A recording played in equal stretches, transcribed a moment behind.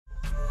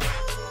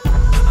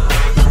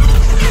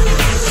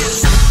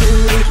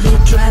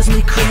drives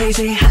me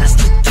crazy has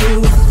to do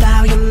with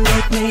how you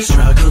make me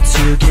struggle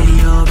to get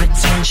your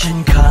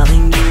attention.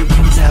 Calling you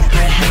brings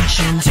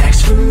apprehension.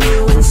 Text from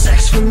you and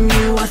sex from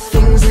you are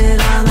things that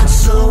I'm